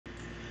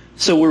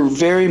So we're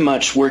very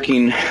much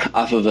working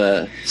off of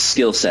a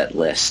skill set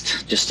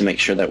list just to make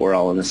sure that we're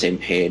all on the same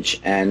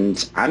page.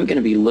 And I'm going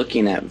to be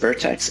looking at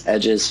vertex,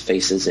 edges,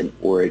 faces, and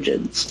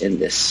origins in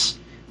this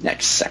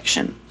next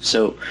section.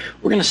 So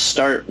we're going to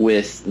start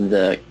with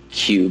the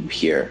cube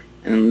here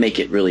and make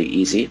it really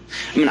easy.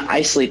 I'm going to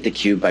isolate the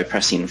cube by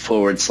pressing /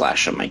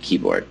 on my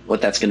keyboard. What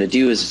that's going to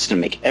do is it's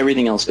going to make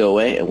everything else go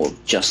away and we'll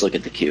just look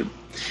at the cube.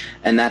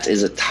 And that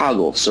is a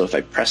toggle. So if I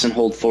press and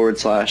hold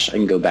 / I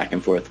can go back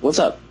and forth. What's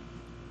up?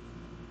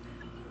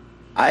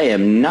 I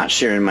am not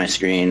sharing my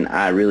screen.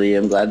 I really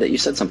am glad that you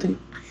said something.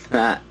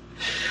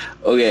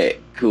 Okay,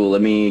 cool.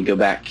 Let me go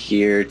back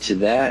here to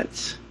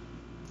that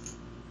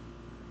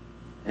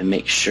and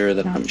make sure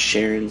that I'm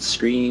sharing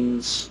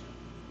screens.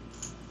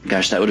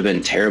 Gosh, that would have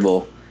been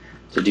terrible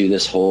to do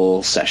this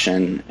whole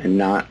session and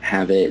not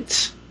have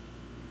it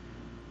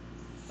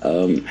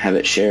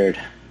shared.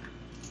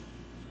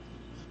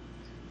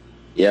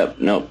 Yep,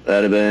 nope,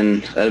 that'd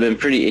have been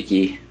pretty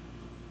icky.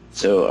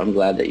 So I'm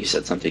glad that you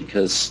said something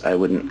because I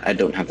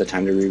don't have the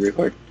time to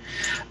re-record.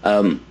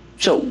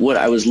 So what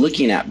I was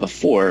looking at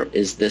before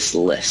is this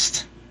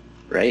list,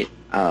 right?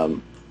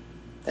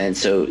 And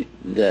so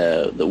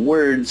the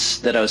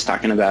words that I was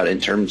talking about in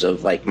terms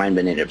of like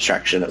mind-bending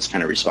abstraction, I was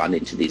kind of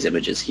responding to these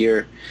images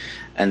here.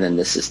 And then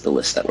this is the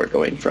list that we're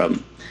going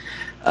from.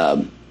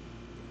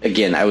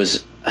 Again, I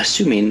was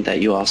assuming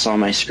that you all saw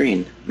my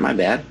screen. My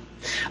bad.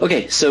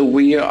 Okay, so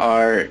we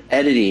are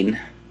editing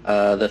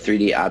the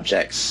 3D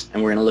objects,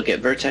 and we're going to look at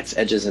vertex,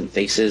 edges, and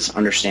faces,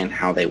 understand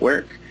how they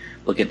work,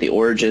 look at the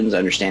origins,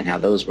 understand how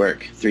those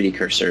work, 3D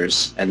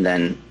cursors, and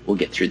then we'll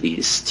get through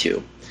these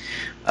too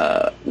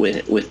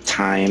with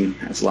time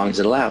as long as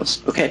it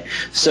allows. Okay,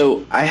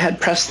 so I had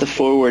pressed the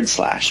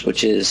 /,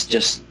 which is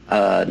just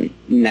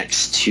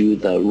next to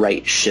the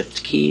right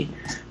shift key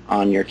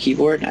on your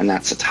keyboard, and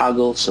that's a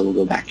toggle, so we'll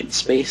go back in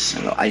space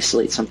and we'll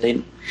isolate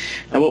something.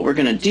 Now what we're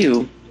going to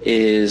do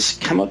is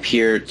come up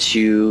here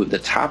to the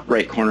top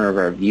right corner of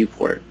our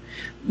viewport.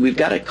 We've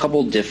got a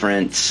couple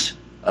different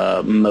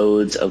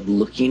modes of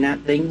looking at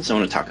things. I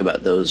want to talk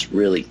about those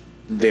really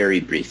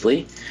very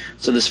briefly.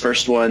 So this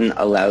first one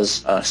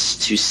allows us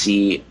to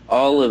see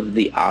all of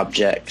the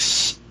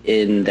objects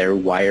in their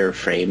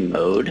wireframe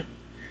mode.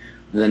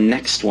 The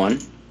next one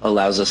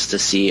allows us to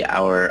see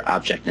our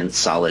object in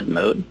solid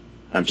mode.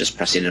 I'm just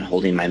pressing and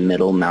holding my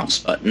middle mouse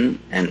button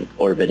and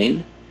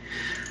orbiting.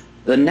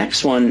 The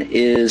next one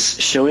is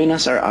showing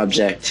us our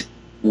object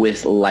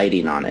with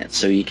lighting on it.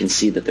 So you can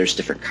see that there's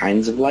different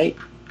kinds of light.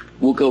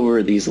 We'll go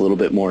over these a little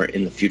bit more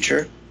in the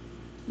future.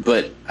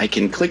 But I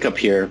can click up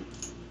here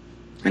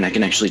and I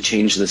can actually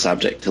change this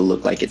object to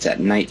look like it's at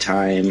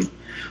nighttime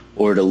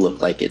or to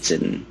look like it's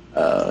in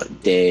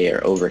day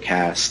or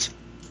overcast.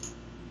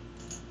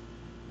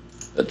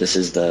 But this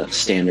is the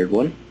standard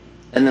one.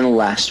 And then the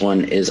last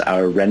one is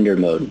our render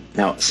mode.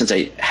 Now, since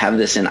I have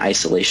this in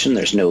isolation,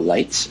 there's no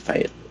lights. If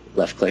I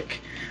left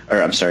click,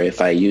 or I'm sorry,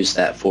 if I use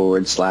that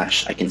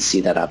 /, I can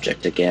see that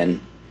object again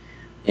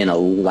in a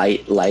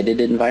lighted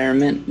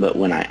environment, but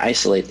when I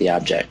isolate the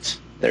object,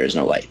 there is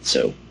no light,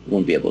 so you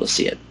won't be able to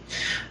see it.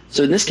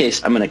 So in this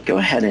case, I'm going to go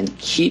ahead and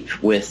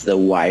keep with the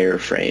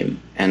wireframe,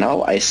 and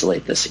I'll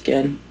isolate this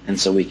again, and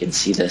so we can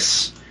see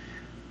this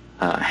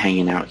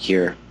hanging out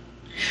here.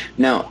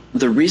 Now,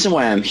 the reason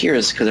why I'm here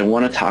is because I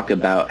want to talk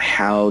about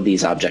how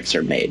these objects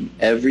are made.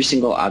 Every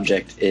single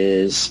object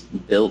is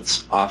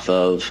built off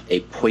of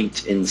a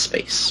point in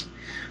space.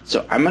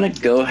 So I'm going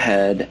to go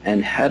ahead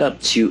and head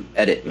up to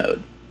edit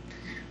mode.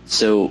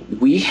 So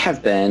we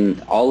have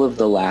been, all of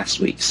the last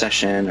week's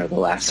session or the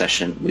last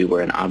session, we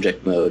were in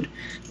object mode.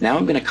 Now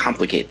I'm going to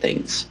complicate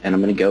things, and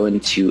I'm going to go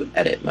into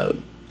edit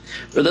mode.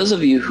 For those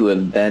of you who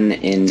have been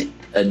in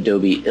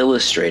Adobe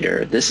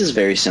Illustrator, this is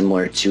very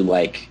similar to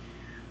like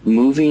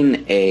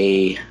moving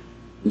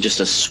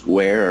just a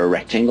square or a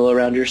rectangle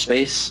around your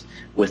space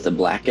with the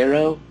black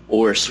arrow,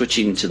 or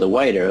switching to the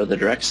white arrow, the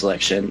direct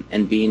selection,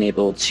 and being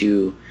able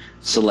to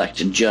select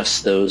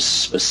just those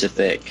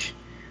specific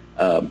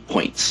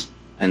points.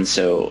 And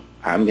so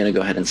I'm going to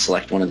go ahead and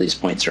select one of these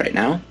points right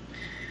now.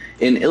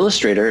 In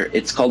Illustrator,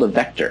 it's called a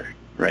vector,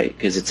 right?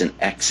 Because it's an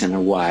X and a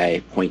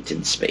Y point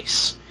in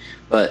space.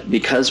 But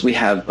because we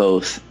have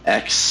both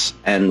X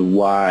and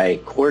Y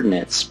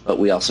coordinates, but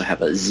we also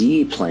have a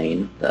Z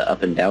plane, the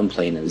up and down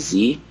plane is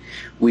Z,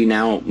 we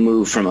now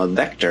move from a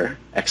vector,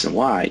 X and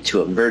Y, to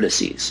a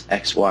vertices,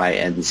 X, Y,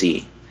 and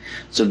Z.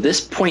 So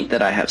this point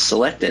that I have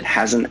selected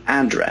has an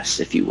address,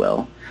 if you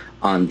will,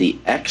 on the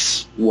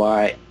X,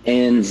 Y,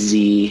 and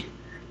Z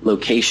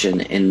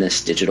location in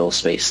this digital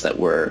space that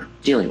we're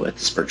dealing with,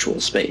 this virtual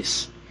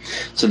space.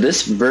 So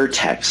this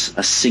vertex,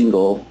 a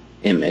single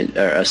image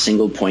or a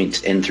single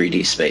point in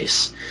 3D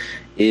space,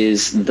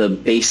 is the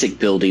basic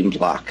building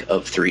block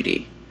of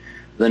 3D.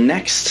 The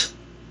next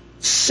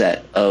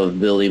set of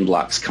building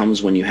blocks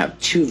comes when you have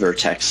two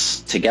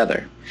vertex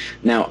together.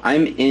 Now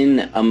I'm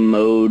in a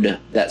mode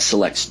that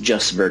selects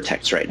just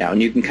vertex right now,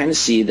 and you can kind of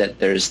see that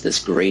there's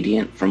this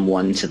gradient from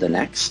one to the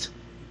next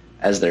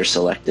as they're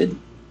selected.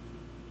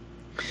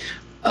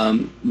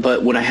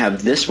 But when I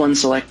have this one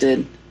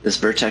selected this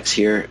vertex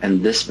here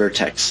and this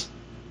vertex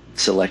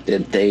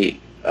selected, they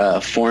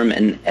form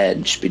an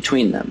edge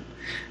between them.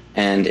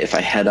 And if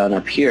I head on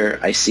up here,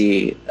 I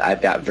see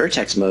I've got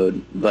vertex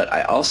mode, but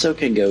I also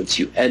can go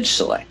to edge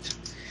select.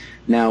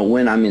 Now,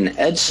 when I'm in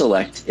edge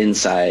select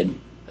inside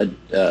a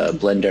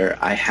Blender,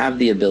 I have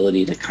the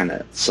ability to kind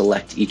of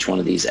select each one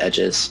of these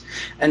edges.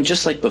 And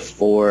just like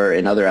before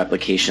in other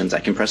applications, I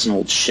can press and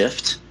hold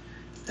Shift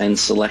and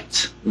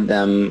select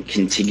them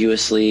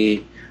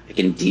contiguously. I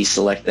can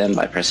deselect them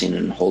by pressing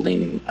and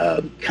holding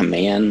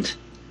Command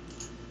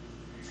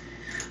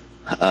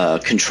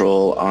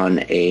Control on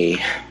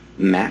a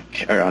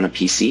Mac or on a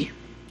PC.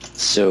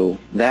 So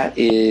that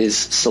is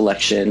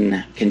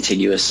selection,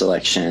 contiguous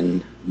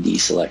selection,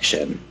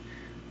 deselection,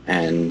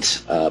 and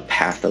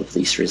path of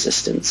least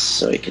resistance.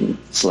 So I can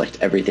select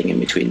everything in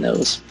between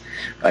those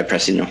by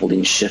pressing and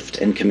holding Shift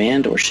and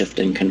Command or Shift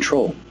and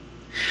Control.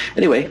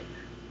 Anyway,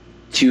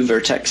 2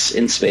 vertex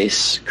in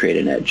space create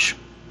an edge.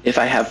 If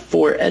I have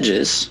 4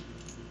 edges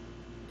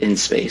in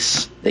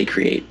space, they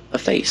create a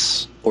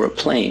face or a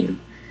plane.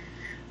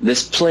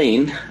 This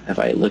plane, if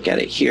I look at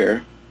it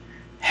here,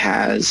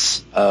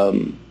 has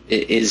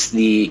it is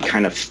the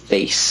kind of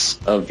face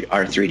of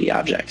our 3D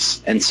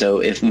objects. And so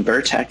if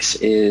vertex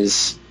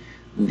is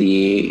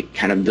the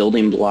kind of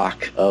building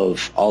block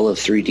of all of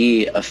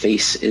 3D, a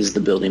face is the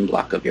building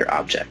block of your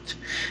object.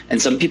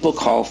 And some people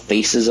call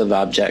faces of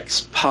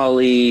objects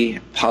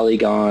polygons,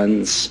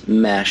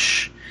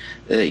 mesh.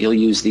 You'll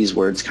use these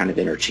words kind of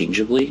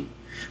interchangeably.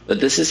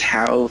 But this is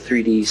how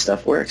 3D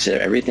stuff works.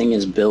 Everything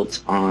is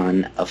built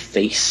on a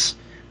face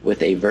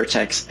with a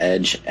vertex,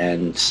 edge,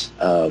 and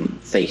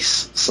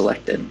face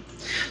selected.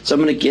 So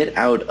I'm going to get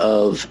out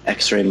of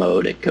X-ray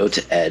mode, go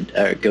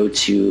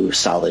to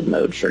solid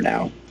mode for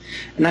now,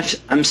 and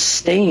I'm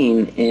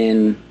staying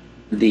in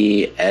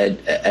the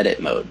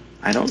edit mode.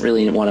 I don't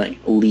really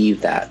want to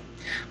leave that,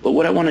 but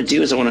what I want to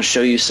do is I want to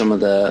show you some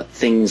of the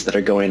things that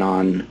are going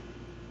on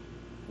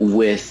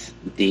with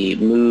the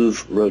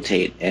move,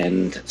 rotate,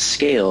 and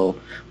scale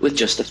with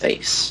just a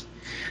face.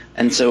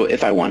 And so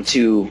if I want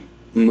to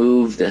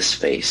move this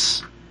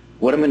face,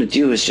 what I'm going to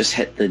do is just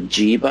hit the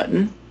G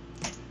button,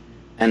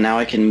 and now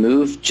I can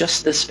move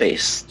just this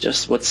face,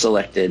 just what's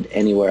selected,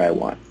 anywhere I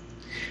want.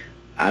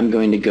 I'm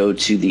going to go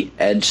to the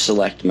edge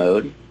select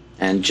mode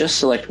and just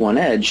select one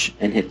edge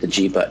and hit the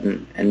G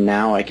button, and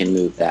now I can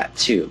move that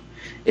too.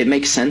 It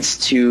makes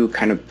sense to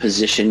kind of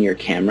position your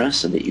camera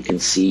so that you can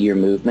see your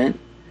movement.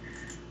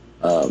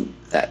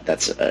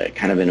 That's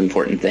kind of an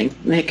important thing. I'm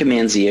going to hit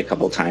Command Z a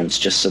couple times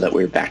just so that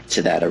we're back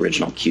to that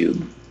original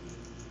cube.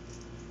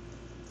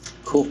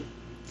 Cool.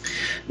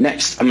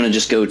 Next, I'm going to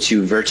just go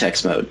to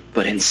vertex mode,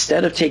 but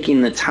instead of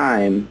taking the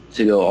time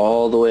to go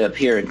all the way up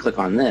here and click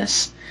on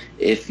this,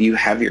 if you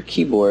have your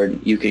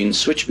keyboard, you can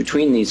switch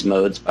between these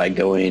modes by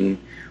going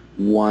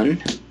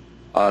 1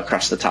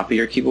 across the top of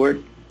your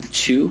keyboard,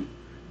 2,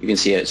 you can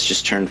see it's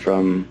just turned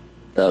from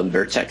the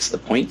vertex, the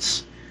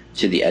points,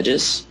 to the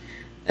edges,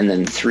 and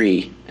then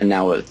 3, and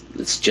now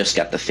it's just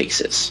got the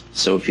faces.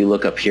 So if you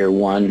look up here,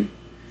 1,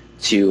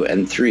 2,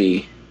 and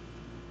 3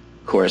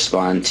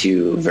 correspond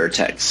to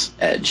vertex,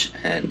 edge,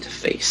 and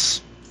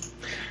face.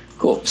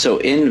 Cool. So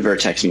in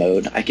vertex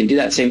mode, I can do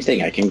that same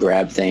thing. I can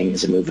grab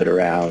things and move it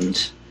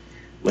around.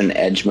 When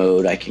edge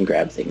mode, I can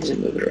grab things and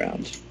move it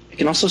around. I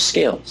can also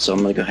scale. So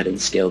I'm going to go ahead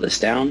and scale this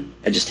down.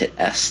 I just hit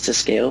S to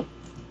scale.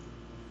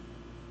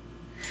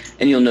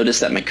 And you'll notice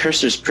that my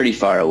cursor is pretty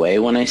far away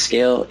when I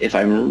scale. If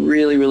I'm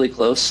really, really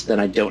close, then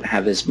I don't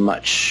have as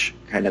much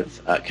kind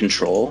of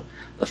control.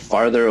 The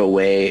farther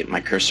away my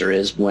cursor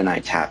is when I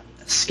tap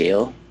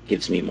scale,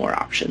 gives me more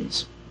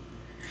options.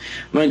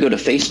 I'm going to go to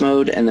face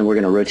mode, and then we're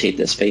going to rotate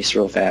this face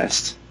real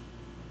fast.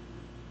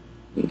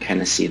 You can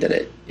kind of see that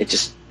it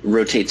just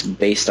rotates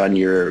based on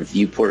your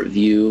viewport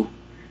view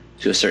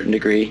to a certain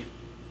degree.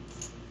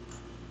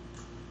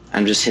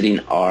 I'm just hitting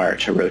R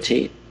to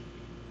rotate.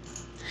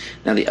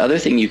 Now the other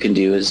thing you can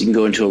do is you can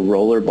go into a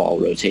roller ball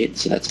rotate,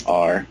 so that's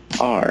R,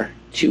 R,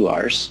 2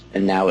 R's,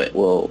 and now it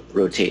will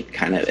rotate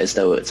kind of as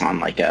though it's on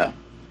like a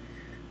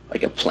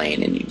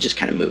plane, and you just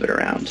kind of move it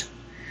around.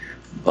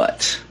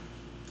 But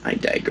I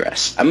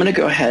digress. I'm going to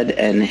go ahead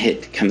and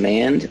hit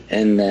Command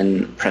and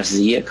then press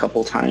Z a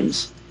couple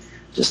times.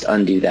 Just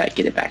undo that,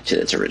 get it back to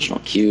its original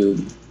cube.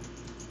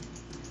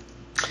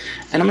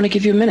 And I'm going to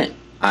give you a minute.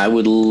 I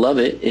would love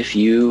it if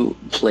you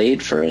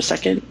played for a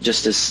second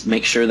just to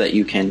make sure that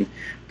you can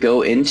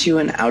go into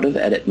and out of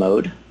edit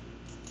mode,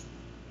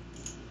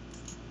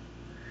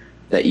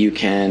 that you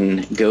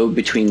can go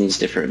between these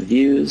different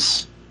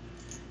views,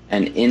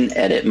 and in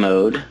edit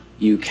mode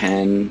you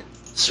can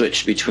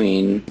switch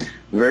between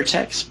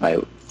vertex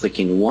by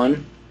clicking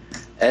 1,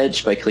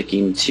 edge by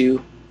clicking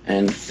 2,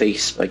 and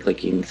face by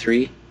clicking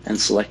 3, and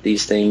select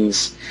these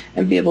things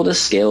and be able to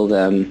scale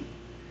them,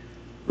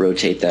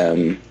 rotate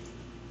them,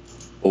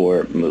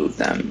 or move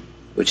them,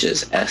 which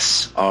is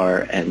S,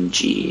 R, and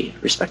G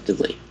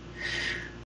respectively.